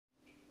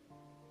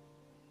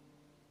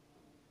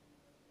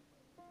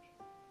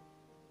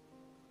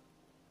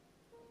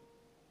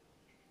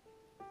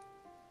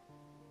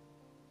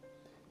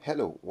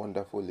Hello,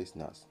 wonderful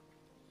listeners.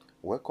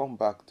 Welcome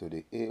back to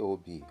the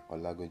A.O.B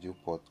Olagunju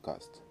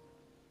Podcast,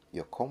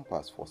 your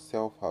compass for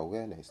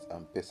self-awareness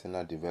and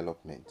personal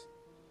development.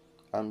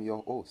 I'm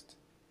your host,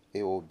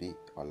 A.O.B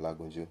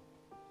Olagunju,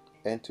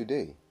 and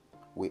today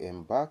we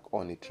embark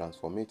on a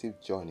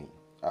transformative journey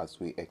as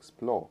we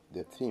explore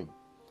the theme,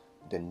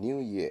 the new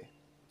year,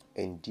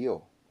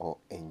 endure or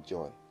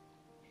enjoy.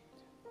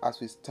 As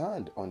we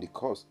stand on the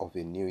cusp of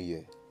a new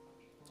year,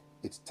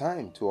 it's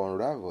time to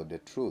unravel the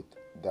truth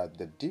that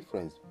the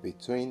difference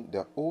between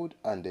the old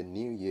and the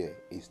new year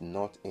is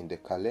not in the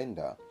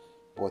calendar,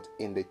 but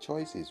in the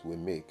choices we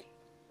make.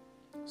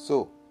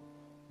 So,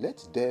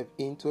 let's delve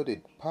into the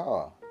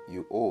power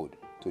you hold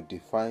to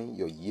define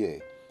your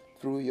year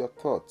through your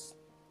thoughts,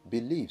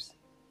 beliefs,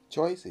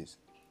 choices,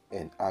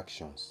 and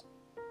actions.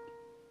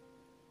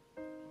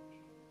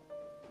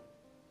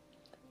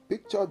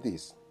 Picture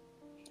this: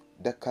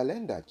 the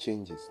calendar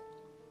changes,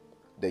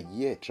 the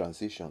year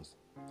transitions,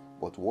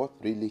 but what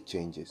really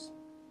changes?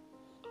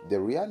 The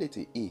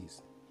reality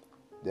is,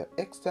 the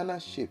external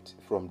shift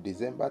from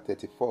December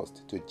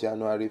 31st to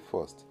January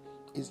 1st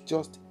is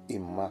just a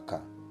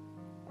marker.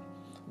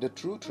 The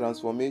true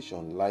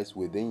transformation lies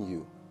within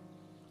you.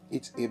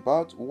 It's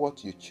about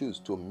what you choose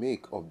to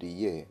make of the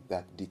year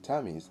that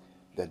determines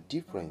the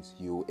difference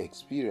you will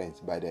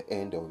experience by the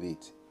end of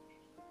it.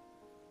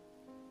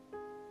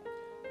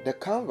 The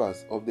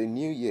canvas of the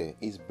new year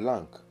is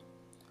blank,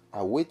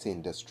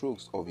 awaiting the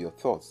strokes of your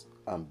thoughts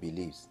and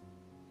beliefs.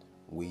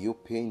 Will you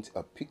paint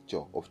a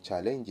picture of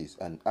challenges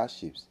and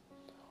hardships,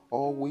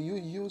 or will you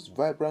use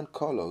vibrant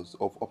colors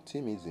of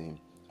optimism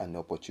and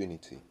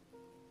opportunity?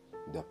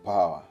 The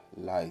power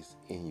lies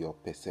in your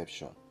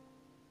perception.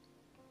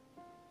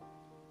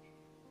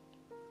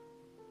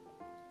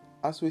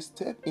 As we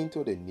step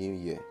into the new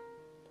year,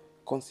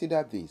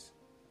 consider this: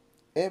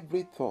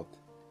 every thought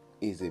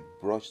is a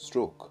brush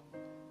stroke,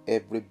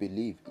 every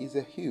belief is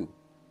a hue,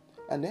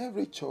 and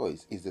every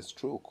choice is a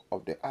stroke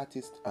of the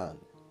artist's hand.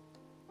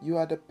 You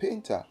are the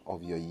painter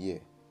of your year,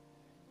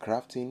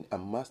 crafting a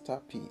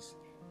masterpiece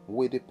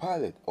with the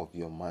palette of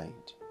your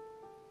mind.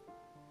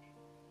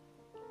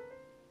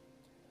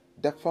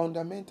 The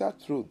fundamental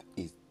truth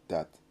is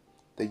that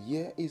the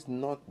year is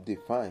not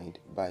defined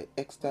by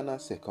external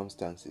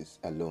circumstances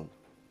alone.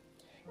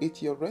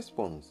 It's your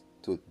response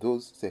to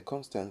those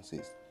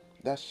circumstances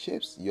that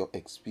shapes your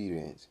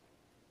experience.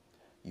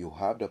 You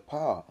have the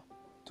power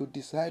to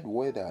decide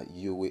whether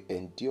you will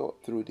endure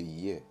through the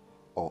year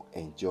or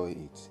enjoy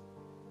it.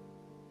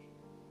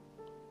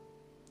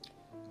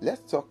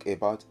 Let's talk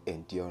about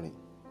enduring.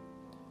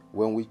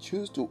 When we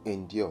choose to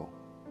endure,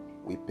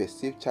 we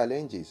perceive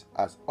challenges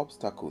as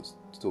obstacles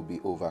to be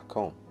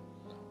overcome,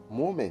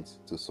 moments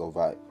to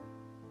survive.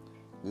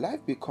 Life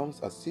becomes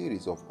a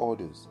series of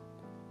orders,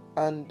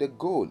 and the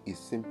goal is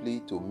simply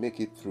to make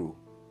it through.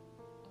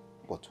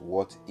 But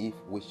what if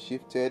we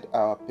shifted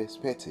our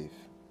perspective?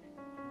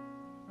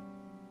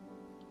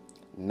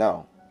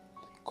 Now,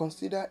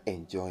 consider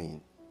enjoying.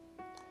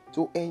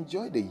 To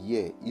enjoy the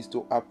year is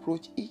to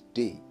approach each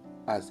day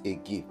as a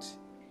gift,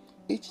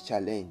 each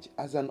challenge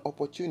as an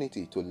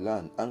opportunity to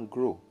learn and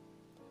grow.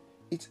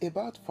 It's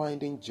about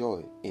finding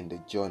joy in the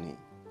journey,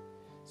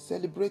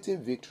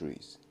 celebrating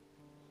victories,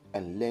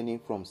 and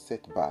learning from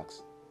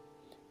setbacks.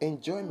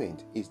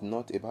 Enjoyment is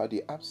not about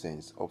the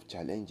absence of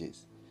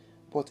challenges,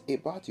 but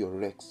about your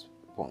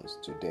response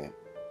to them.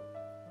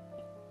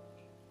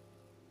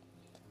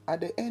 At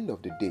the end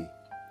of the day,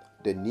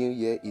 the new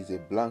year is a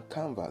blank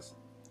canvas,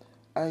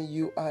 and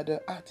you are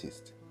the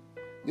artist.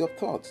 Your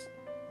thoughts,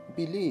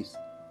 beliefs,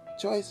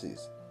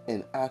 choices,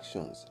 and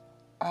actions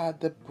are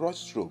the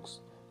brushstrokes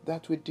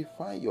that will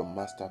define your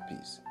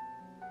masterpiece.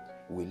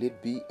 Will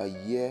it be a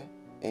year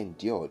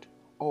endured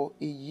or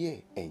a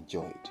year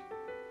enjoyed?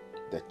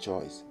 The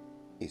choice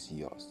is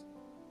yours.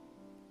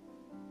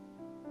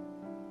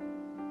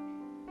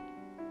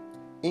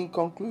 In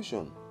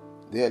conclusion,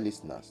 dear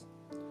listeners,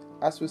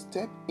 as we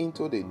step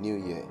into the new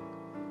year,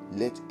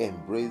 let's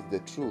embrace the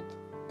truth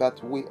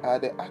that we are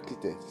the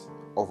architects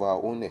of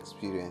our own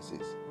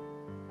experiences.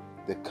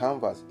 The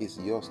canvas is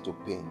yours to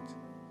paint,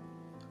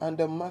 and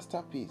the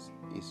masterpiece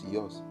is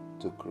yours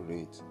to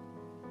create.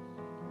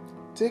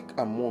 Take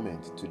a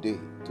moment today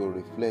to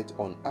reflect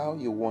on how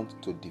you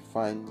want to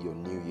define your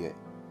new year.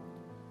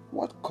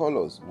 What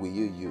colors will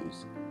you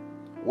use?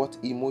 What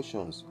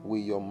emotions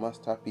will your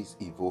masterpiece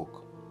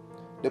evoke?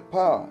 The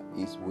power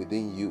is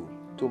within you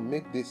to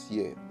make this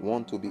year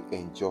one to be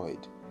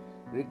enjoyed,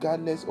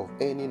 regardless of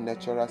any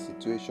natural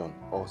situation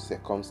or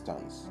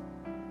circumstance.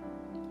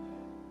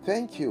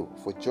 Thank you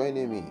for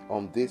joining me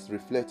on this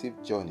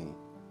reflective journey.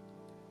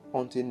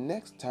 Until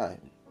next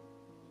time,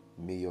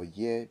 may your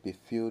year be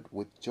filled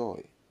with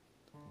joy,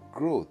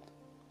 growth,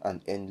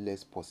 and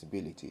endless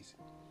possibilities.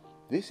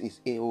 This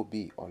is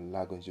A.O.B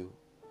Olagunju,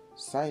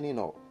 signing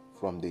off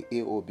from the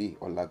A.O.B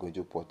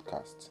Olagunju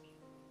Podcast.